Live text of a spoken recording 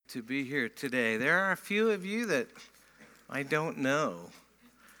to be here today. There are a few of you that I don't know.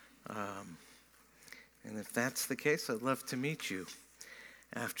 And if that's the case, I'd love to meet you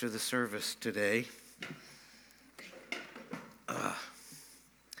after the service today.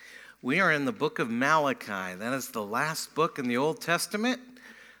 We are in the book of Malachi. That is the last book in the Old Testament.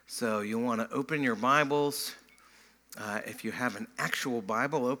 So you want to open your Bibles. If you have an actual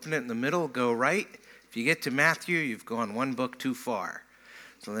Bible, open it in the middle, go right. If you get to Matthew, you've gone one book too far.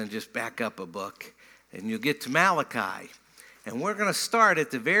 So then just back up a book, and you'll get to Malachi. And we're going to start at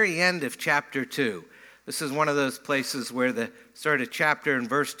the very end of chapter 2. This is one of those places where the sort of chapter and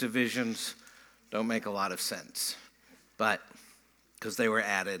verse divisions don't make a lot of sense, but because they were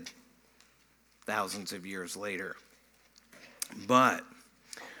added thousands of years later. But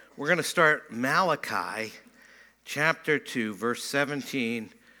we're going to start Malachi chapter 2, verse 17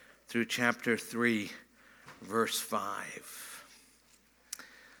 through chapter 3, verse 5.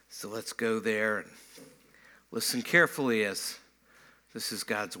 So let's go there and listen carefully as this is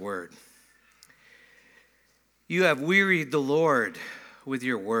God's word. You have wearied the Lord with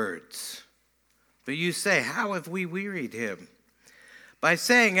your words. But you say, how have we wearied him? By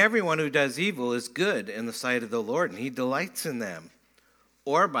saying everyone who does evil is good in the sight of the Lord, and he delights in them.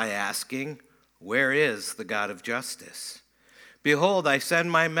 Or by asking, where is the God of justice? Behold, I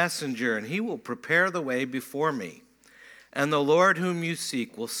send my messenger, and he will prepare the way before me. And the Lord whom you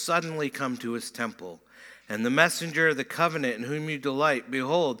seek will suddenly come to his temple. And the messenger of the covenant in whom you delight,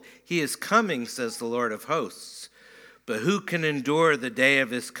 behold, he is coming, says the Lord of hosts. But who can endure the day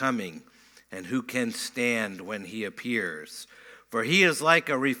of his coming? And who can stand when he appears? For he is like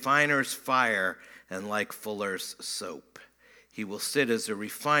a refiner's fire and like fuller's soap. He will sit as a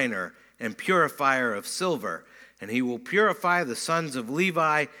refiner and purifier of silver, and he will purify the sons of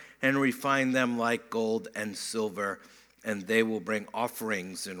Levi and refine them like gold and silver, and they will bring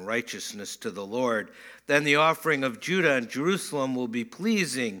offerings in righteousness to the Lord. Then the offering of Judah and Jerusalem will be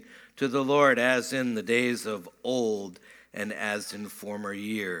pleasing to the Lord as in the days of old and as in former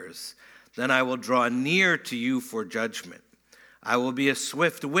years. Then I will draw near to you for judgment. I will be a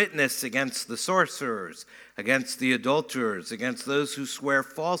swift witness against the sorcerers, against the adulterers, against those who swear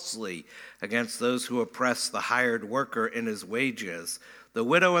falsely, against those who oppress the hired worker in his wages, the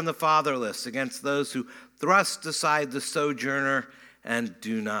widow and the fatherless, against those who thrust aside the sojourner and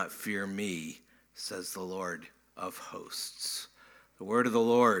do not fear me, says the Lord of hosts. The word of the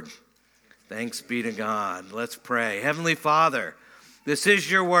Lord. Thanks be to God. Let's pray. Heavenly Father, this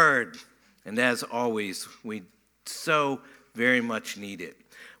is your word, and as always, we so very much need it.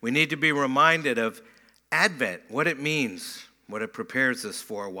 We need to be reminded of Advent, what it means, what it prepares us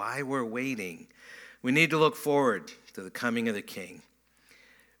for, why we're waiting. We need to look forward to the coming of the King.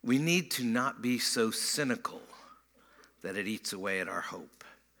 We need to not be so cynical that it eats away at our hope.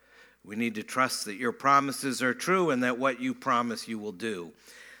 We need to trust that your promises are true and that what you promise you will do.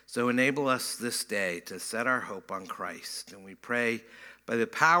 So enable us this day to set our hope on Christ. And we pray by the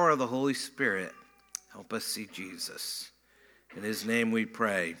power of the Holy Spirit, help us see Jesus. In his name we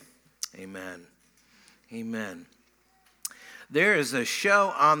pray. Amen. Amen. There is a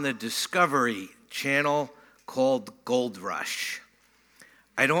show on the Discovery Channel called Gold Rush.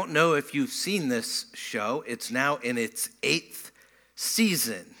 I don't know if you've seen this show. It's now in its 8th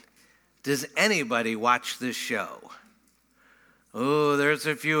season. Does anybody watch this show? Oh, there's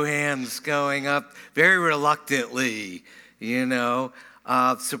a few hands going up very reluctantly, you know.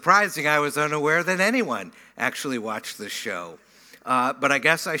 Surprising, I was unaware that anyone actually watched this show. But I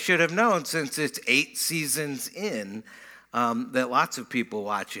guess I should have known since it's 8 seasons in that lots of people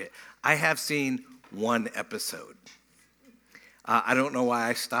watch it. I have seen one episode. I don't know why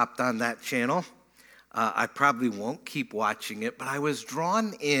I stopped on that channel. I probably won't keep watching it, but I was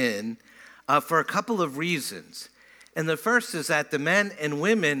drawn in for a couple of reasons. And the first is that the men and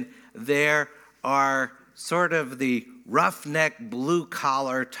women there are sort of the roughneck,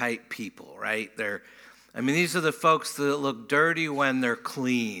 blue-collar type people, right? These are the folks that look dirty when they're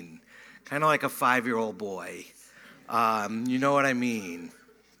clean, kind of like a 5-year-old boy. You know what I mean?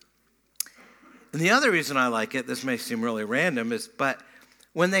 And the other reason I like it, this may seem really random, but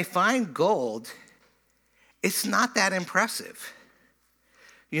when they find gold, it's not that impressive.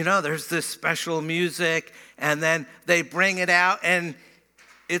 You know, there's this special music, and then they bring it out, and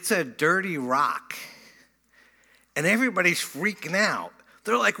it's a dirty rock. And everybody's freaking out.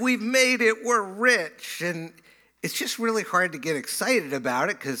 They're like, we've made it, we're rich. And it's just really hard to get excited about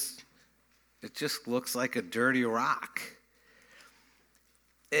it because it just looks like a dirty rock.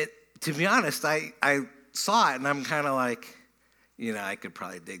 To be honest, I saw it and I'm kind of like, I could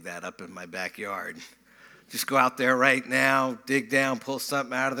probably dig that up in my backyard. Just go out there right now, dig down, pull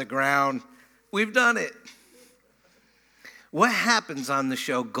something out of the ground. We've done it. What happens on the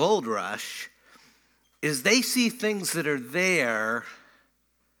show Gold Rush is they see things that are there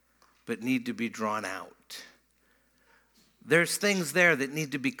but need to be drawn out. There's things there that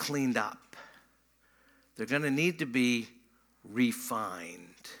need to be cleaned up. They're going to need to be refined.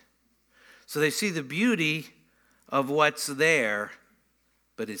 So they see the beauty of what's there,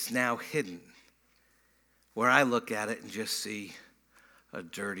 but it's now hidden. Where I look at it and just see a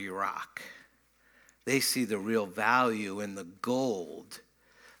dirty rock. They see the real value in the gold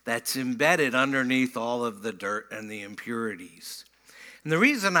that's embedded underneath all of the dirt and the impurities. And the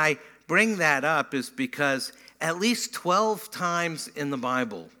reason I bring that up is because at least 12 times in the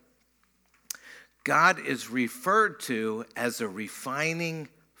Bible, God is referred to as a refining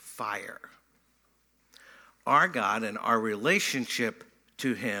fire. Our God and our relationship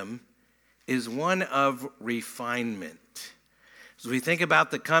to him is one of refinement. As we think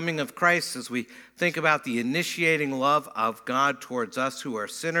about the coming of Christ, as we think about the initiating love of God towards us who are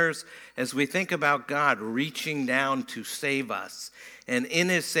sinners, as we think about God reaching down to save us, and in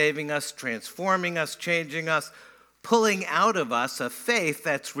his saving us, transforming us, changing us, pulling out of us a faith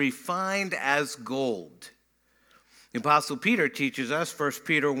that's refined as gold. The Apostle Peter teaches us, 1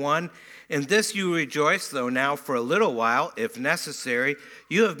 Peter 1, "In this you rejoice, though now for a little while, if necessary,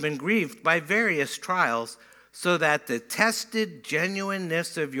 you have been grieved by various trials, so that the tested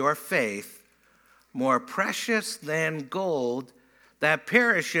genuineness of your faith, more precious than gold that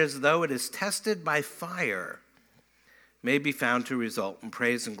perishes though it is tested by fire, may be found to result in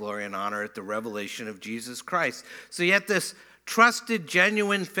praise and glory and honor at the revelation of Jesus Christ." So yet this trusted,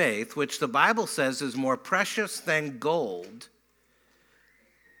 genuine faith, which the Bible says is more precious than gold,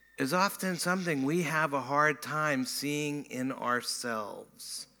 is often something we have a hard time seeing in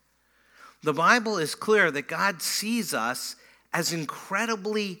ourselves. The Bible is clear that God sees us as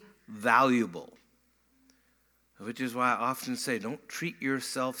incredibly valuable, which is why I often say, don't treat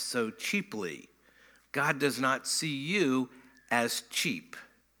yourself so cheaply. God does not see you as cheap.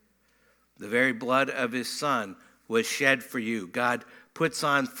 The very blood of his Son was shed for you. God puts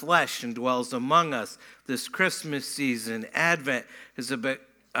on flesh and dwells among us. This Christmas season, Advent, is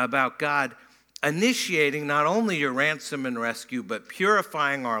about God initiating not only your ransom and rescue, but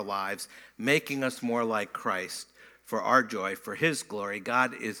purifying our lives, making us more like Christ for our joy, for his glory.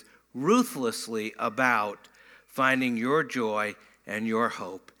 God is ruthlessly about finding your joy and your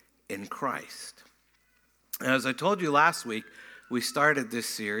hope in Christ. And as I told you last week, we started this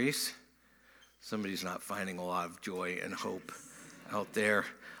series. Somebody's not finding a lot of joy and hope out there.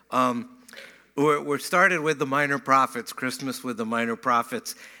 We're started with the minor prophets, Christmas with the minor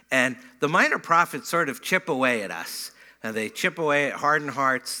prophets. And the minor prophets sort of chip away at us. And they chip away at hardened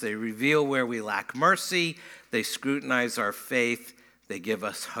hearts. They reveal where we lack mercy. They scrutinize our faith. They give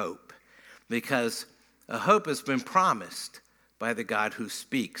us hope. Because a hope has been promised by the God who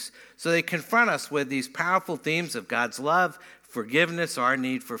speaks. So they confront us with these powerful themes of God's love, forgiveness, our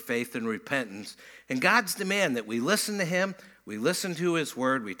need for faith and repentance, and God's demand that we listen to him, we listen to his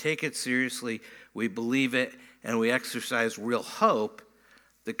word, we take it seriously, we believe it, and we exercise real hope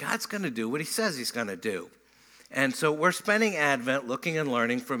that God's going to do what he says he's going to do. And so we're spending Advent looking and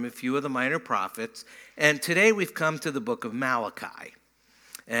learning from a few of the minor prophets, and today we've come to the book of Malachi.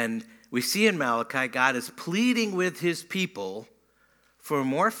 And we see in Malachi, God is pleading with his people for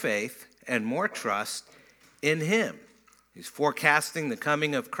more faith and more trust in him. He's forecasting the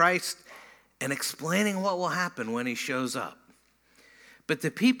coming of Christ and explaining what will happen when he shows up. But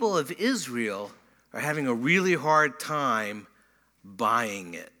the people of Israel are having a really hard time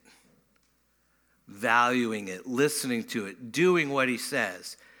buying it, valuing it, listening to it, doing what he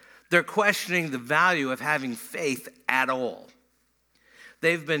says. They're questioning the value of having faith at all.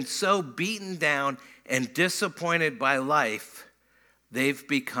 They've been so beaten down and disappointed by life, they've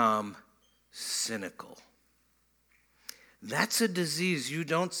become cynical. That's a disease you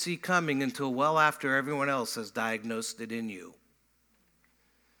don't see coming until well after everyone else has diagnosed it in you.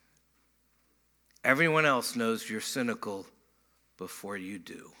 Everyone else knows you're cynical before you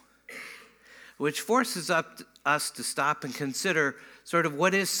do. Which forces us to stop and consider sort of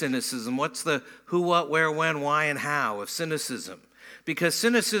what is cynicism? What's the who, what, where, when, why, and how of cynicism? Because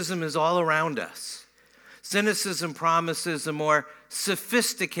cynicism is all around us. Cynicism promises a more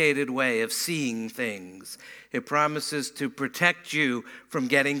sophisticated way of seeing things. It promises to protect you from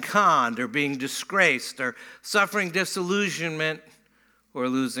getting conned or being disgraced or suffering disillusionment or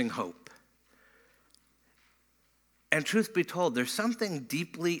losing hope. And truth be told, there's something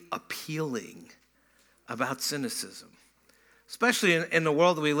deeply appealing about cynicism. especially in the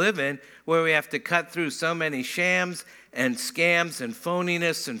world we live in, where we have to cut through so many shams and scams and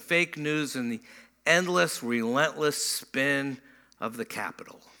phoniness and fake news and the endless, relentless spin of the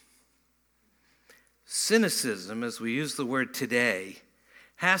capital. Cynicism, as we use the word today,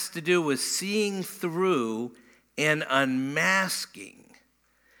 has to do with seeing through and unmasking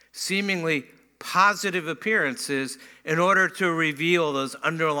seemingly positive appearances in order to reveal those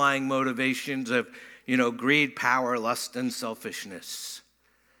underlying motivations of, greed, power, lust, and selfishness.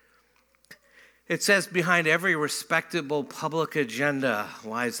 It says behind every respectable public agenda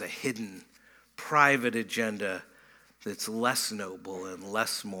lies a hidden, private agenda that's less noble and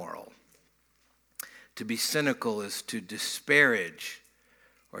less moral. To be cynical is to disparage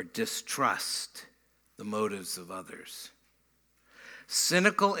or distrust the motives of others.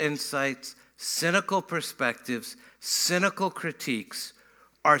 Cynical insights, cynical perspectives, cynical critiques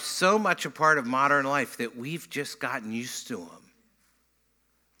are so much a part of modern life that we've just gotten used to them.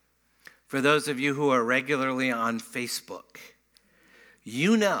 For those of you who are regularly on Facebook,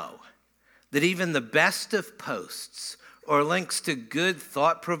 you know that even the best of posts or links to good,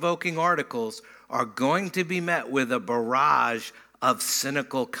 thought-provoking articles are going to be met with a barrage of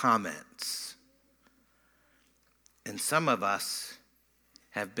cynical comments. And some of us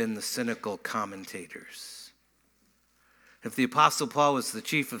have been the cynical commentators. If the Apostle Paul was the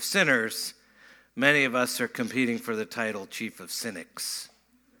chief of sinners, many of us are competing for the title chief of cynics.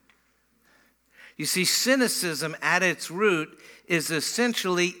 You see, cynicism at its root is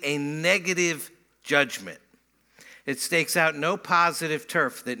essentially a negative judgment. It stakes out no positive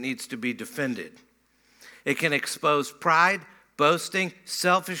turf that needs to be defended. It can expose pride, boasting,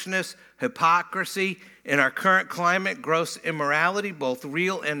 selfishness, hypocrisy, in our current climate, gross immorality, both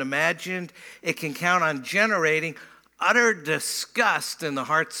real and imagined. It can count on generating utter disgust in the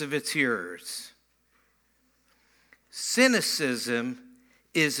hearts of its hearers. Cynicism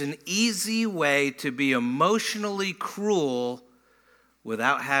is an easy way to be emotionally cruel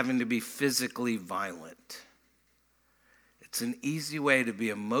without having to be physically violent. It's an easy way to be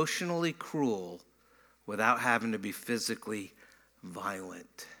emotionally cruel without having to be physically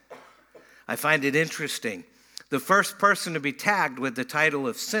violent. I find it interesting. The first person to be tagged with the title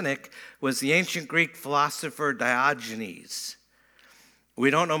of cynic was the ancient Greek philosopher Diogenes. We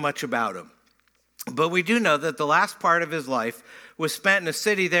don't know much about him, but we do know that the last part of his life was spent in a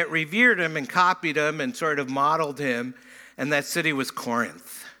city that revered him and copied him and sort of modeled him, and that city was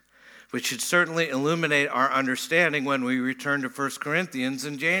Corinth, which should certainly illuminate our understanding when we return to 1 Corinthians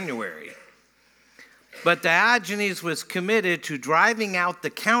in January. But Diogenes was committed to driving out the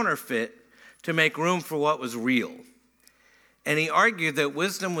counterfeit to make room for what was real. And he argued that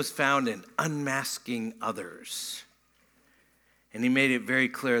wisdom was found in unmasking others. And he made it very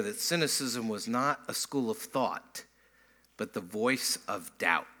clear that cynicism was not a school of thought, but the voice of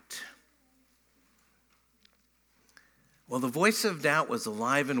doubt. Well, the voice of doubt was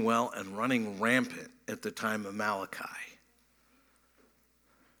alive and well and running rampant at the time of Malachi.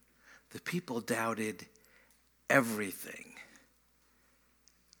 The people doubted everything.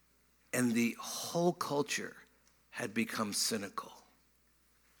 And the whole culture had become cynical.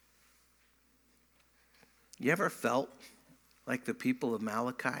 You ever felt like the people of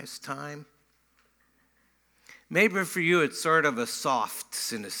Malachi's time? Maybe for you it's sort of a soft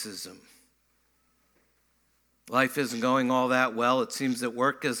cynicism. Life isn't going all that well. It seems that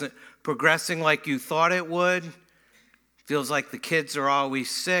work isn't progressing like you thought it would. Feels like the kids are always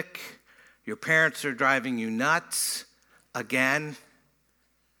sick. Your parents are driving you nuts again.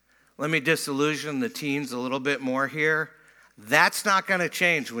 Let me disillusion the teens a little bit more here. That's not going to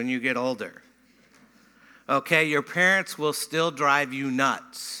change when you get older. Okay, your parents will still drive you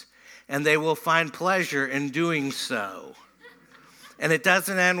nuts, and they will find pleasure in doing so. And it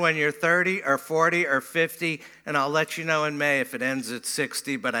doesn't end when you're 30 or 40 or 50, and I'll let you know in May if it ends at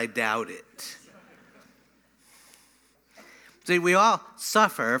 60, but I doubt it. See, we all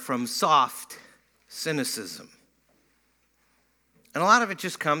suffer from soft cynicism. And a lot of it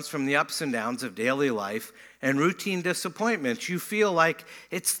just comes from the ups and downs of daily life and routine disappointments. You feel like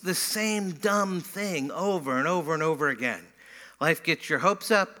it's the same dumb thing over and over and over again. Life gets your hopes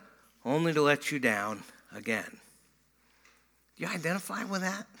up only to let you down again. Do you identify with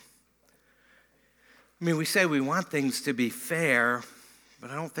that? I mean, we say we want things to be fair,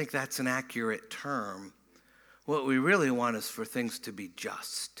 but I don't think that's an accurate term. What we really want is for things to be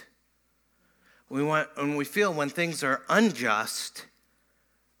just. We feel when things are unjust,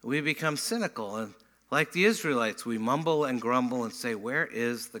 we become cynical. And like the Israelites, we mumble and grumble and say, where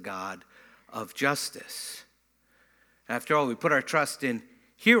is the God of justice? After all, we put our trust in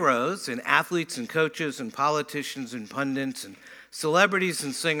Heroes and athletes and coaches and politicians and pundits and celebrities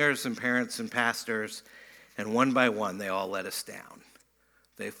and singers and parents and pastors, and one by one, they all let us down.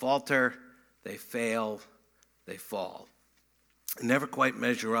 They falter, they fail, they fall, and never quite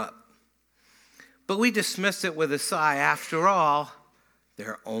measure up. But we dismiss it with a sigh. After all,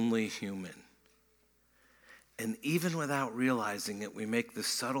 they're only human. And even without realizing it, we make the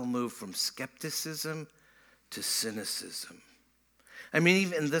subtle move from skepticism to cynicism. I mean,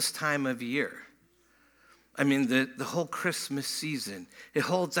 even this time of year. I mean, the whole Christmas season, it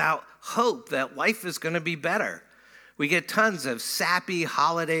holds out hope that life is going to be better. We get tons of sappy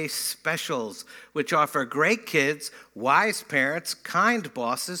holiday specials, which offer great kids, wise parents, kind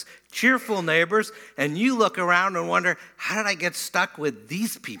bosses, cheerful neighbors, and you look around and wonder, how did I get stuck with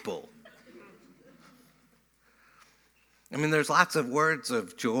these people? I mean, there's lots of words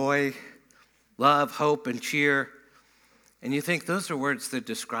of joy, love, hope, and cheer, and you think those are words that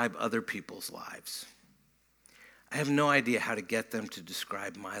describe other people's lives. I have no idea how to get them to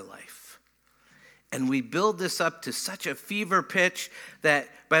describe my life. And we build this up to such a fever pitch that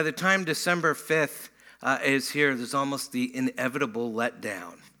by the time December 5th is here, there's almost the inevitable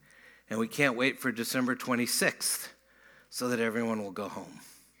letdown. And we can't wait for December 26th so that everyone will go home.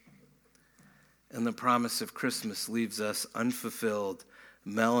 And the promise of Christmas leaves us unfulfilled,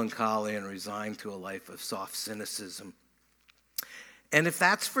 melancholy, and resigned to a life of soft cynicism. And if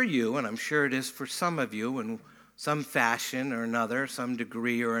that's for you, and I'm sure it is for some of you in some fashion or another, some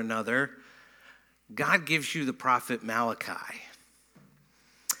degree or another, God gives you the prophet Malachi.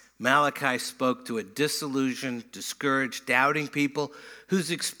 Malachi spoke to a disillusioned, discouraged, doubting people whose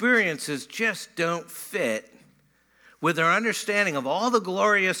experiences just don't fit with their understanding of all the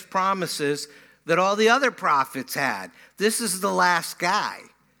glorious promises that all the other prophets had. This is the last guy.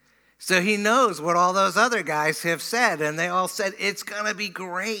 So he knows what all those other guys have said, and they all said, it's going to be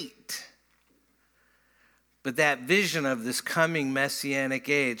great. But that vision of this coming messianic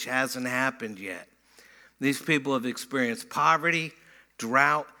age hasn't happened yet. These people have experienced poverty,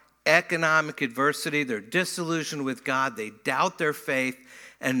 drought, economic adversity. They're disillusioned with God. They doubt their faith.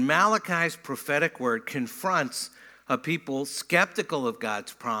 And Malachi's prophetic word confronts a people skeptical of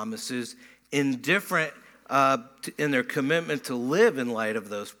God's promises, indifferent in their commitment to live in light of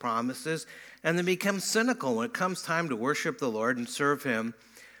those promises, and they become cynical when it comes time to worship the Lord and serve him.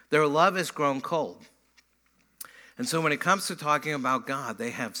 Their love has grown cold. And so when it comes to talking about God,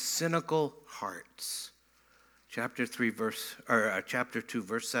 they have cynical hearts. Chapter 2, verse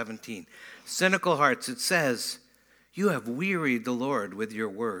 17. Cynical hearts, it says, you have wearied the Lord with your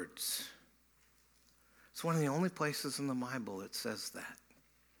words. It's one of the only places in the Bible it says that.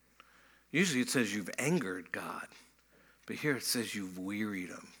 Usually it says you've angered God, but here it says you've wearied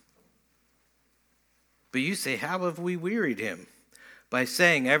him. But you say, how have we wearied him? By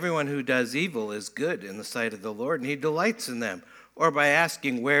saying everyone who does evil is good in the sight of the Lord, and he delights in them. Or by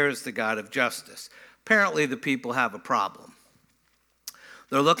asking, where is the God of justice? Apparently the people have a problem.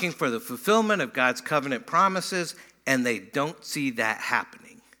 They're looking for the fulfillment of God's covenant promises, and they don't see that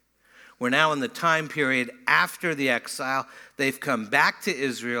happening. We're now in the time period after the exile. They've come back to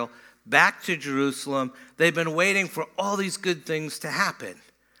Israel, back to Jerusalem. They've been waiting for all these good things to happen.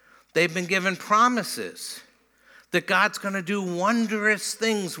 They've been given promises that God's going to do wondrous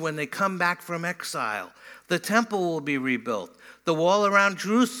things when they come back from exile. The temple will be rebuilt. The wall around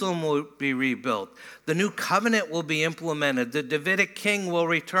Jerusalem will be rebuilt. The new covenant will be implemented. The Davidic king will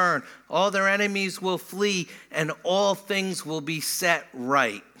return. All their enemies will flee, and all things will be set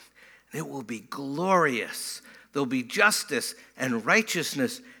right. And it will be glorious. There'll be justice and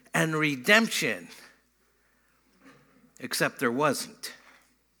righteousness and redemption. Except there wasn't.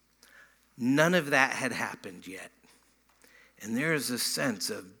 None of that had happened yet. And there is a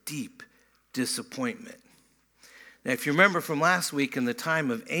sense of deep disappointment. Now, if you remember from last week in the time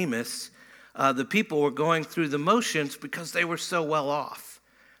of Amos, the people were going through the motions because they were so well off.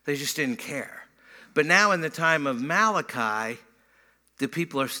 They just didn't care. But now in the time of Malachi, the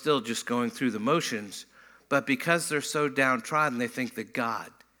people are still just going through the motions. But because they're so downtrodden, they think that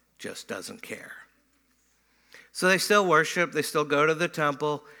God just doesn't care. So they still worship. They still go to the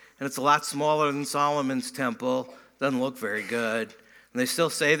temple. And it's a lot smaller than Solomon's temple. Doesn't look very good. And they still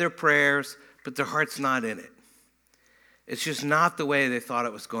say their prayers, but their heart's not in it. It's just not the way they thought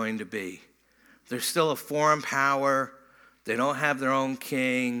it was going to be. They're still a foreign power. They don't have their own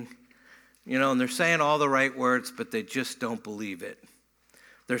king. And they're saying all the right words, but they just don't believe it.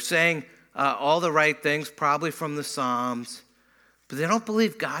 They're saying all the right things, probably from the Psalms, but they don't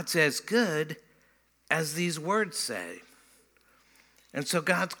believe God's as good as these words say. And so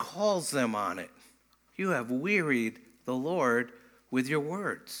God calls them on it. You have wearied the Lord with your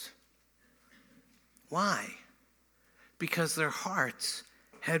words. Why? Because their hearts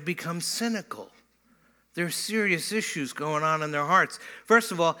had become cynical. There's serious issues going on in their hearts.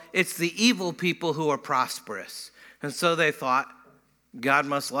 First of all, it's the evil people who are prosperous. And so they thought, God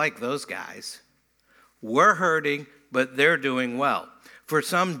must like those guys. We're hurting, but they're doing well. For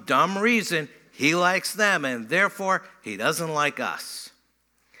some dumb reason, he likes them, and therefore, he doesn't like us.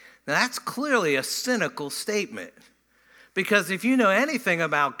 Now, that's clearly a cynical statement. Because if you know anything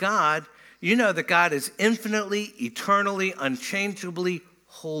about God, you know that God is infinitely, eternally, unchangeably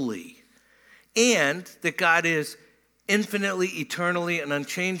holy. And that God is infinitely, eternally, and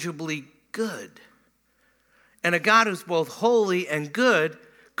unchangeably good. And a God who's both holy and good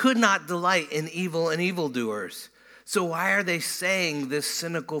could not delight in evil and evildoers. So why are they saying this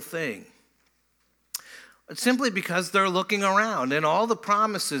cynical thing? It's simply because they're looking around, and all the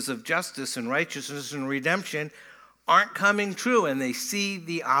promises of justice and righteousness and redemption aren't coming true, and they see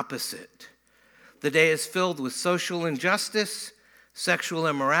the opposite. The day is filled with social injustice, sexual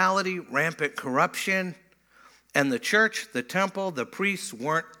immorality, rampant corruption, and the church, the temple, the priests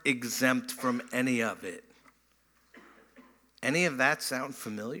weren't exempt from any of it. Any of that sound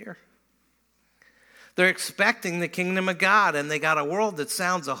familiar? They're expecting the kingdom of God, and they got a world that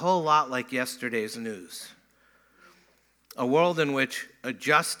sounds a whole lot like yesterday's news. A world in which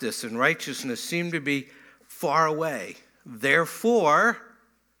justice and righteousness seem to be far away. Therefore,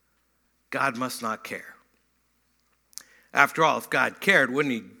 God must not care. After all, if God cared,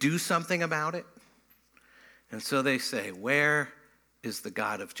 wouldn't he do something about it? And so they say, where is the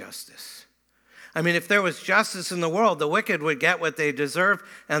God of justice? I mean, if there was justice in the world, the wicked would get what they deserve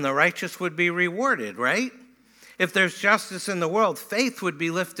and the righteous would be rewarded, right? If there's justice in the world, faith would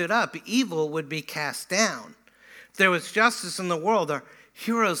be lifted up, evil would be cast down. If there was justice in the world, our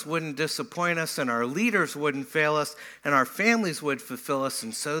heroes wouldn't disappoint us, and our leaders wouldn't fail us, and our families would fulfill us.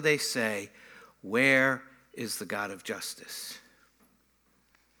 And so they say, where is the God of justice?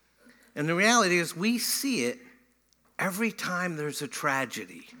 And the reality is we see it every time there's a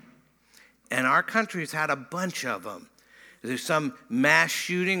tragedy. And our country's had a bunch of them. There's some mass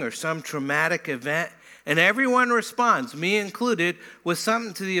shooting or some traumatic event, and everyone responds, me included, with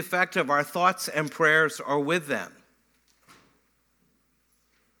something to the effect of our thoughts and prayers are with them.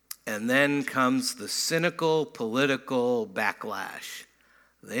 And then comes the cynical political backlash.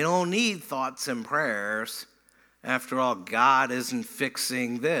 They don't need thoughts and prayers. After all, God isn't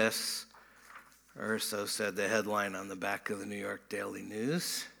fixing this. Or so said the headline on the back of the New York Daily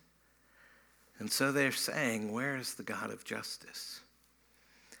News. And so they're saying, where is the God of justice?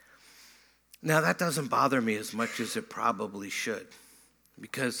 Now, that doesn't bother me as much as it probably should.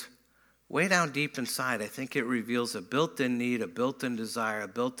 Because way down deep inside, I think it reveals a built-in need, a built-in desire, a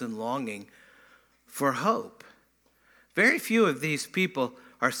built-in longing for hope. Very few of these people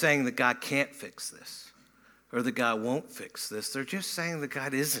are saying that God can't fix this or that God won't fix this. They're just saying that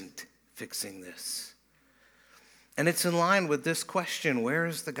God isn't fixing this. And it's in line with this question, where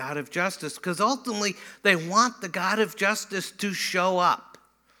is the God of justice? Because ultimately, they want the God of justice to show up.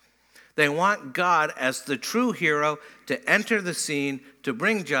 They want God as the true hero to enter the scene, to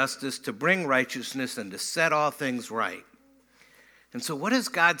bring justice, to bring righteousness, and to set all things right. And so what does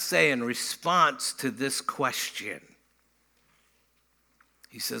God say in response to this question?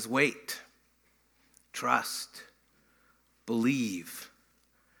 He says, wait, trust, believe,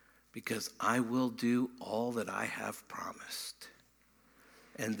 because I will do all that I have promised.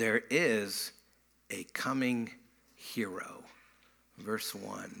 And there is a coming hero. Verse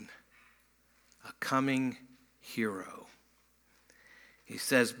 1. A coming hero. He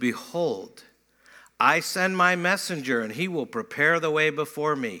says, behold, I send my messenger, and he will prepare the way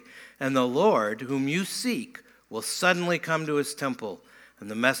before me. And the Lord, whom you seek, will suddenly come to his temple.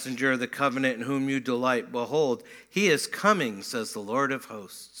 And the messenger of the covenant in whom you delight, behold, he is coming, says the Lord of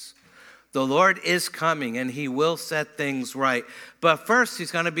hosts. The Lord is coming, and he will set things right. But first,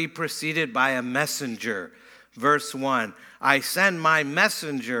 he's going to be preceded by a messenger. Verse 1, I send my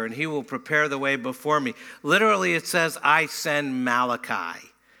messenger, and he will prepare the way before me. Literally, it says, I send Malachi.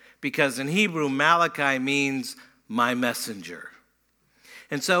 Because in Hebrew, Malachi means my messenger.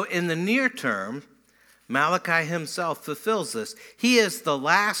 And so in the near term, Malachi himself fulfills this. He is the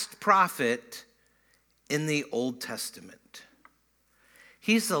last prophet in the Old Testament.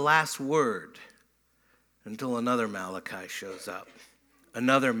 He's the last word until another Malachi shows up,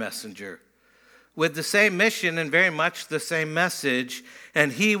 another messenger with the same mission and very much the same message,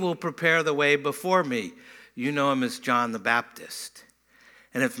 and he will prepare the way before me. You know him as John the Baptist.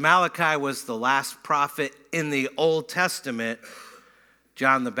 And if Malachi was the last prophet in the Old Testament,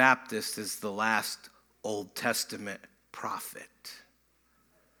 John the Baptist is the last Old Testament prophet,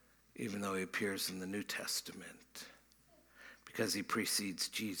 even though he appears in the New Testament, because he precedes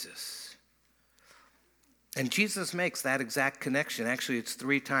Jesus. And Jesus makes that exact connection. Actually, it's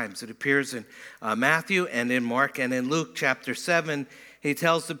 3 times. It appears in Matthew and in Mark and in Luke chapter 7. He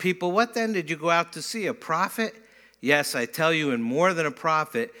tells the people, "What then did you go out to see? A prophet? Yes, I tell you, and more than a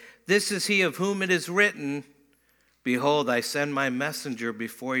prophet. This is he of whom it is written, 'Behold, I send my messenger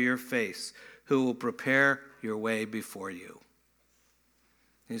before your face, who will prepare your way before you.'"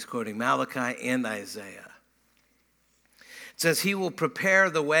 He's quoting Malachi and Isaiah. It says, "He will prepare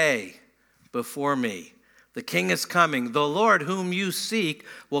the way before me. The King is coming. The Lord whom you seek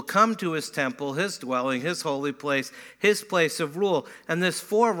will come to his temple, his dwelling, his holy place, his place of rule. And this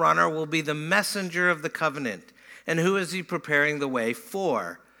forerunner will be the messenger of the covenant." And who is he preparing the way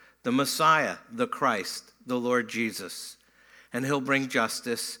for? The Messiah, the Christ, the Lord Jesus. And he'll bring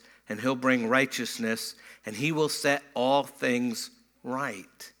justice, and he'll bring righteousness, and he will set all things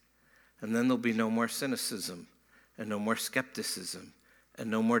right. And then there'll be no more cynicism, and no more skepticism,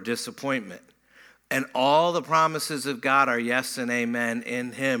 and no more disappointment. And all the promises of God are yes and amen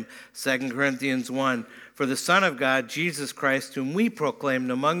in him. 2 Corinthians 1, "For the Son of God, Jesus Christ, whom we proclaimed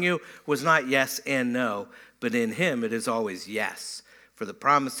among you, was not yes and no, but in him it is always yes. For the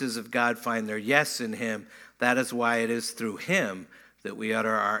promises of God find their yes in him. That is why it is through him that we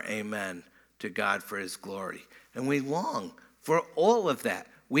utter our amen to God for his glory." And we long for all of that.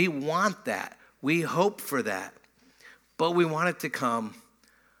 We want that. We hope for that. But we want it to come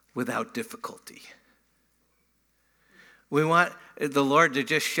without difficulty. We want the Lord to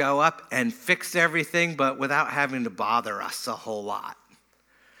just show up and fix everything, but without having to bother us a whole lot.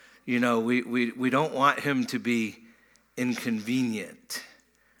 You know, we don't want him to be inconvenient.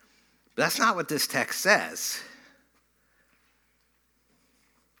 But that's not what this text says.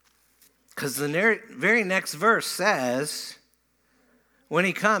 Because the very next verse says, when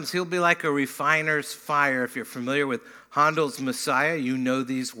he comes, he'll be like a refiner's fire. If you're familiar with Handel's Messiah, you know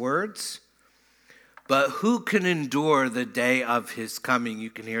these words. "But who can endure the day of his coming?" You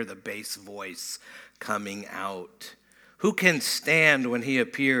can hear the bass voice coming out. "Who can stand when he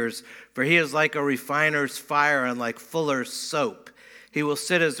appears? For he is like a refiner's fire and like fuller's soap. He will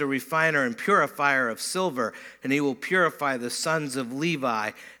sit as a refiner and purifier of silver, and he will purify the sons of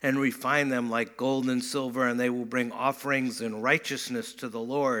Levi and refine them like gold and silver, and they will bring offerings in righteousness to the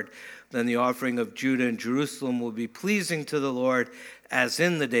Lord. Then the offering of Judah and Jerusalem will be pleasing to the Lord, as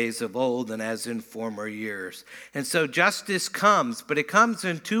in the days of old and as in former years." And so justice comes, but it comes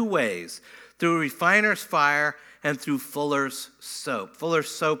in 2 ways, through refiner's fire and through fuller's soap. Fuller's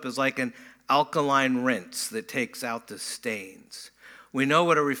soap is like an alkaline rinse that takes out the stains. We know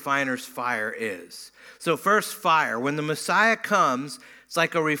what a refiner's fire is. So first, fire. When the Messiah comes, it's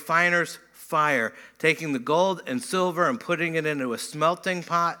like a refiner's fire, taking the gold and silver and putting it into a smelting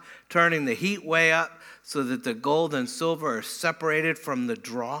pot, turning the heat way up so that the gold and silver are separated from the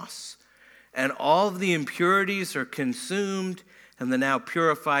dross, and all of the impurities are consumed, and the now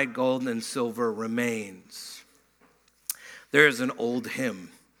purified gold and silver remains. There is an old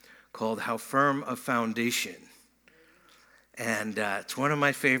hymn called "How Firm a Foundation," and it's one of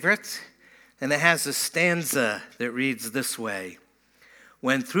my favorites, and it has a stanza that reads this way: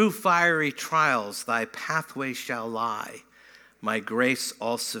 "When through fiery trials thy pathway shall lie, my grace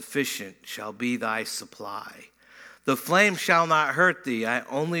all sufficient shall be thy supply. The flame shall not hurt thee, I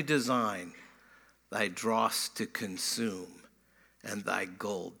only design thy dross to consume and thy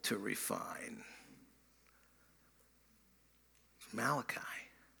gold to refine." It's Malachi.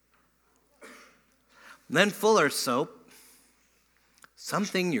 And then fuller's soap,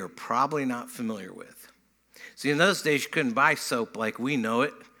 something you're probably not familiar with. See, in those days, you couldn't buy soap like we know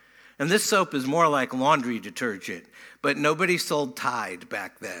it. And this soap is more like laundry detergent, but nobody sold Tide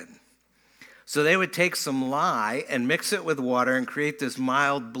back then. So they would take some lye and mix it with water and create this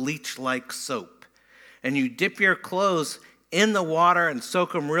mild bleach-like soap. And you dip your clothes in the water and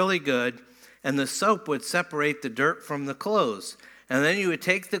soak them really good, and the soap would separate the dirt from the clothes. And then you would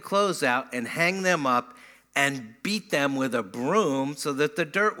take the clothes out and hang them up and beat them with a broom so that the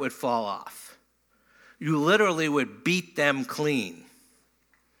dirt would fall off. You literally would beat them clean.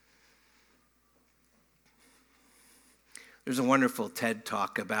 There's a wonderful TED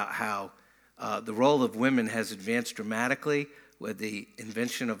talk about how the role of women has advanced dramatically with the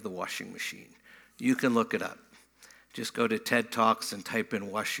invention of the washing machine. You can look it up. Just go to TED Talks and type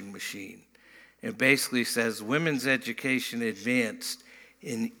in washing machine. It basically says women's education advanced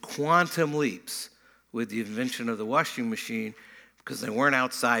in quantum leaps with the invention of the washing machine because they weren't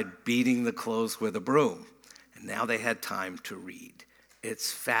outside beating the clothes with a broom. And now they had time to read.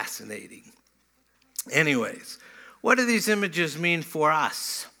 It's fascinating. Anyways, What do these images mean for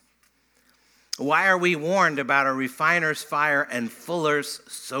us? Why are we warned about a refiner's fire and fuller's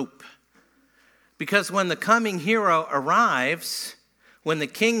soap? Because when the coming hero arrives, when the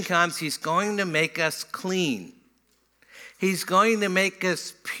king comes, he's going to make us clean. He's going to make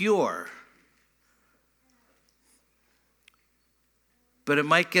us pure. But it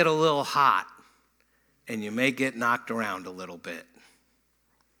might get a little hot, and you may get knocked around a little bit.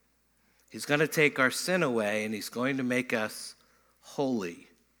 He's going to take our sin away, and he's going to make us holy.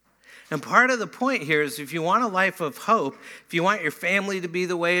 And part of the point here is if you want a life of hope, if you want your family to be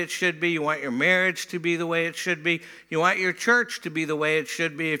the way it should be, you want your marriage to be the way it should be, you want your church to be the way it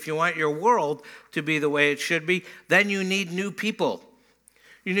should be, if you want your world to be the way it should be, then you need new people.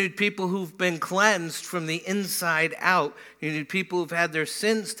 You need people who've been cleansed from the inside out. You need people who've had their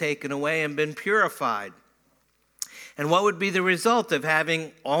sins taken away and been purified. And what would be the result of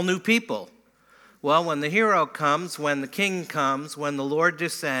having all new people? Well, when the hero comes, when the king comes, when the Lord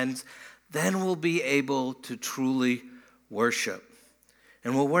descends, then we'll be able to truly worship.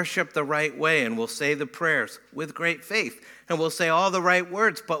 And we'll worship the right way, and we'll say the prayers with great faith. And we'll say all the right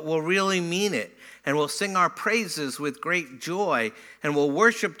words, but we'll really mean it. And we'll sing our praises with great joy, and we'll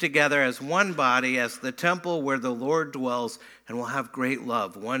worship together as one body, as the temple where the Lord dwells, and we'll have great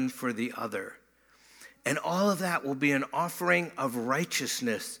love, one for the other. And all of that will be an offering of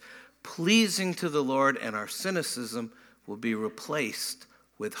righteousness, pleasing to the Lord, and our cynicism will be replaced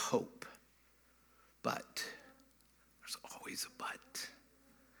with hope. But, there's always a but.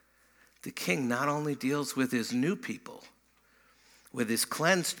 The king not only deals with his new people, with his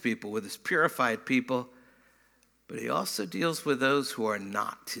cleansed people, with his purified people, but he also deals with those who are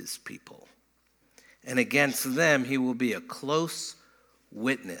not his people. And against them he will be a close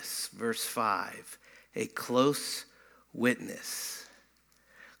witness. Verse 5, a close witness.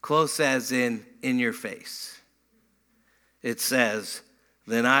 Close as in your face. It says,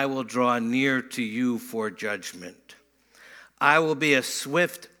 then I will draw near to you for judgment. I will be a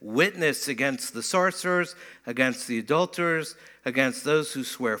swift witness against the sorcerers, against the adulterers, against those who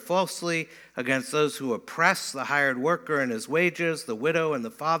swear falsely, against those who oppress the hired worker and his wages, the widow and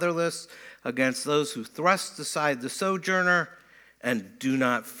the fatherless, against those who thrust aside the sojourner, and do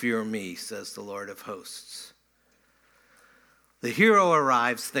not fear me, says the Lord of hosts. The hero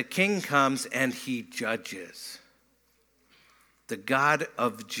arrives, the king comes, and he judges. The God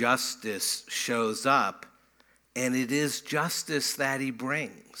of justice shows up, and it is justice that he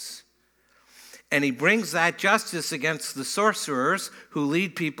brings. And he brings that justice against the sorcerers who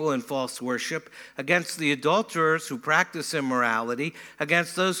lead people in false worship, against the adulterers who practice immorality,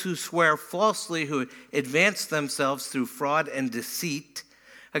 against those who swear falsely, who advance themselves through fraud and deceit,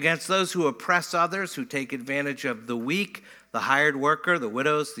 against those who oppress others, who take advantage of the weak, the hired worker, the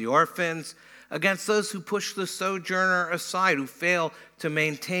widows, the orphans, against those who push the sojourner aside, who fail to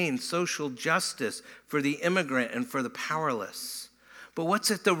maintain social justice for the immigrant and for the powerless. But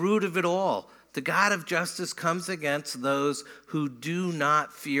what's at the root of it all? The God of justice comes against those who do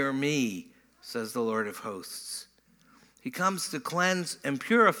not fear me, says the Lord of hosts. He comes to cleanse and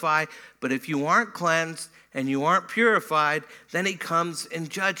purify, but if you aren't cleansed and you aren't purified, then he comes in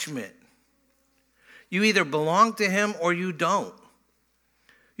judgment. You either belong to him or you don't.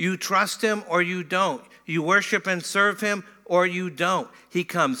 You trust him or you don't. You worship and serve him or you don't. He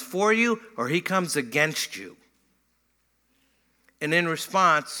comes for you or he comes against you. And in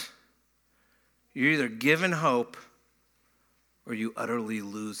response, you're either given hope or you utterly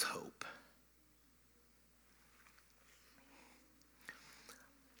lose hope.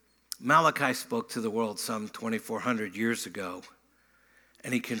 Malachi spoke to the world some 2,400 years ago,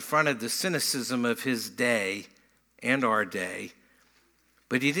 and he confronted the cynicism of his day and our day,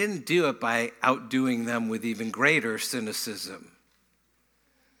 but he didn't do it by outdoing them with even greater cynicism.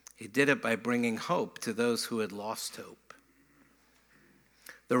 He did it by bringing hope to those who had lost hope.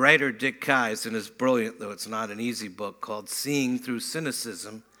 The writer Dick Keyes, in his brilliant, though it's not an easy book, called Seeing Through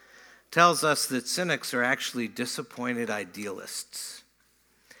Cynicism, tells us that cynics are actually disappointed idealists.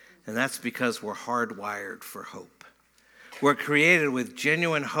 And that's because we're hardwired for hope. We're created with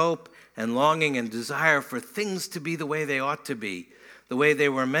genuine hope and longing and desire for things to be the way they ought to be, the way they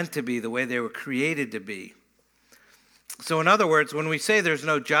were meant to be, the way they were created to be. So in other words, when we say there's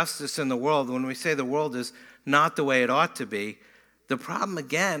no justice in the world, when we say the world is not the way it ought to be, the problem,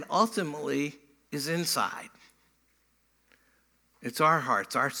 again, ultimately is inside. It's our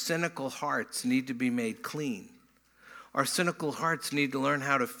hearts. Our cynical hearts need to be made clean. Our cynical hearts need to learn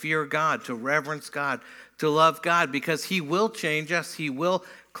how to fear God, to reverence God, to love God, because he will change us, he will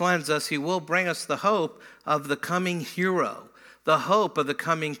cleanse us, he will bring us the hope of the coming hero, the hope of the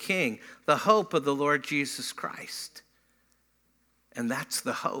coming King, the hope of the Lord Jesus Christ. And that's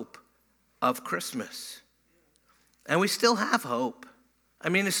the hope of Christmas. And we still have hope. I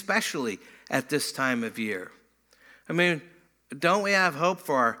mean, especially at this time of year. I mean, don't we have hope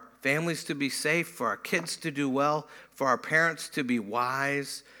for our families to be safe, for our kids to do well, for our parents to be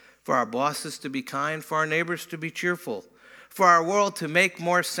wise, for our bosses to be kind, for our neighbors to be cheerful, for our world to make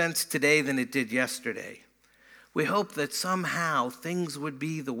more sense today than it did yesterday? We hope that somehow things would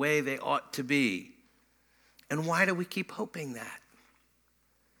be the way they ought to be. And why do we keep hoping that?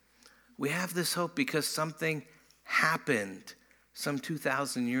 We have this hope because something happened some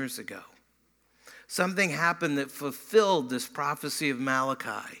 2,000 years ago. Something happened that fulfilled this prophecy of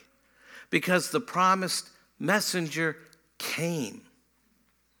Malachi, because the promised messenger came.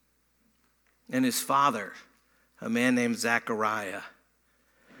 And his father, a man named Zechariah,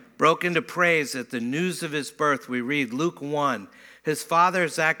 broke into praise at the news of his birth. We read Luke 1. His father,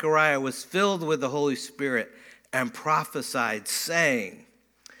 Zechariah, was filled with the Holy Spirit and prophesied, saying,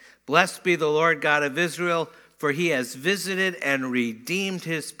 "Blessed be the Lord God of Israel, for he has visited and redeemed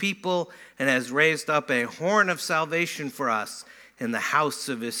his people and has raised up a horn of salvation for us in the house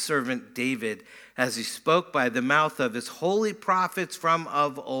of his servant David, as he spoke by the mouth of his holy prophets from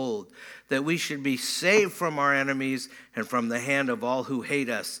of old, that we should be saved from our enemies and from the hand of all who hate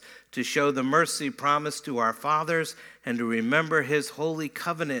us, to show the mercy promised to our fathers and to remember his holy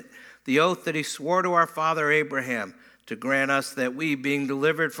covenant, the oath that he swore to our father Abraham, to grant us that we, being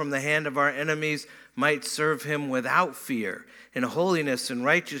delivered from the hand of our enemies, might serve him without fear, in holiness and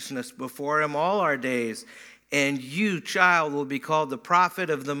righteousness before him all our days. And you, child, will be called the prophet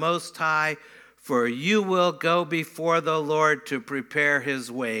of the Most High, for you will go before the Lord to prepare his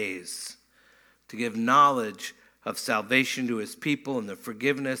ways, to give knowledge of salvation to his people and the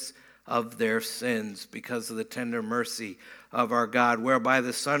forgiveness of their sins, because of the tender mercy of our God, whereby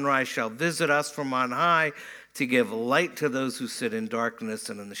the sunrise shall visit us from on high, to give light to those who sit in darkness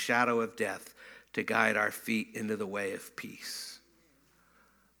and in the shadow of death, to guide our feet into the way of peace."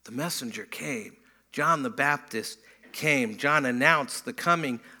 The messenger came. John the Baptist came. John announced the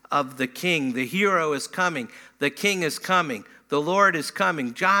coming of the King. The hero is coming. The King is coming. The Lord is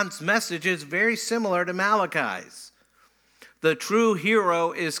coming. John's message is very similar to Malachi's. The true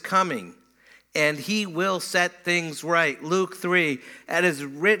hero is coming, and he will set things right. Luke 3, it is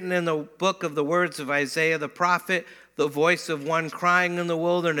written in the book of the words of Isaiah the prophet, the voice of one crying in the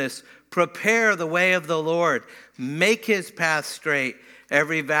wilderness, "Prepare the way of the Lord, make his path straight.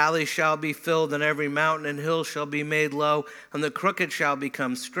 Every valley shall be filled, and every mountain and hill shall be made low, and the crooked shall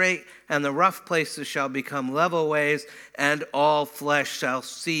become straight, and the rough places shall become level ways, and all flesh shall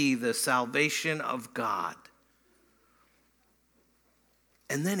see the salvation of God."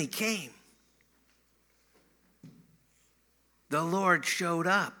 And then he came. The Lord showed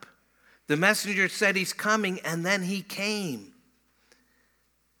up. The messenger said he's coming, and then he came.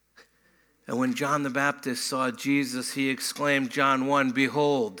 And when John the Baptist saw Jesus, he exclaimed, John 1,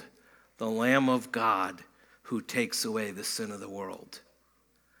 "Behold, the Lamb of God who takes away the sin of the world."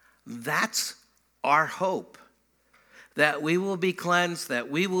 That's our hope, that we will be cleansed, that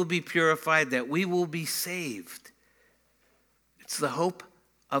we will be purified, that we will be saved. It's the hope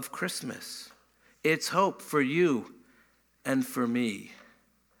of Christmas. It's hope for you and for me.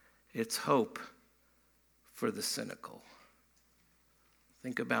 It's hope for the cynical.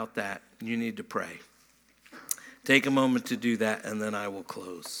 Think about that. You need to pray. Take a moment to do that, and then I will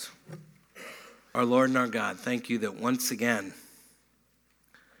close. Our Lord and our God, thank you that once again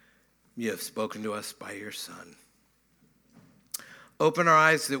you have spoken to us by your Son. Open our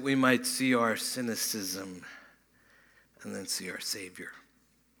eyes that we might see our cynicism and then see our Savior.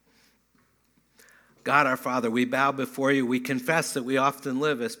 God, our Father, we bow before you. We confess that we often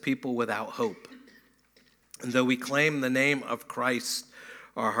live as people without hope. And though we claim the name of Christ,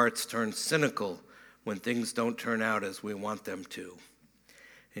 our hearts turn cynical when things don't turn out as we want them to.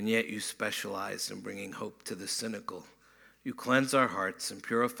 And yet you specialize in bringing hope to the cynical. You cleanse our hearts and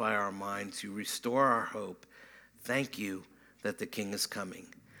purify our minds. You restore our hope. Thank you that the King is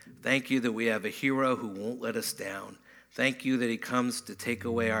coming. Thank you that we have a hero who won't let us down. Thank you that he comes to take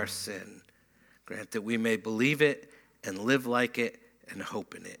away our sin. Grant that we may believe it and live like it and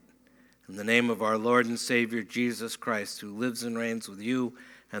hope in it. In the name of our Lord and Savior, Jesus Christ, who lives and reigns with you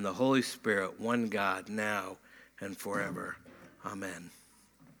and the Holy Spirit, one God, now and forever. Amen.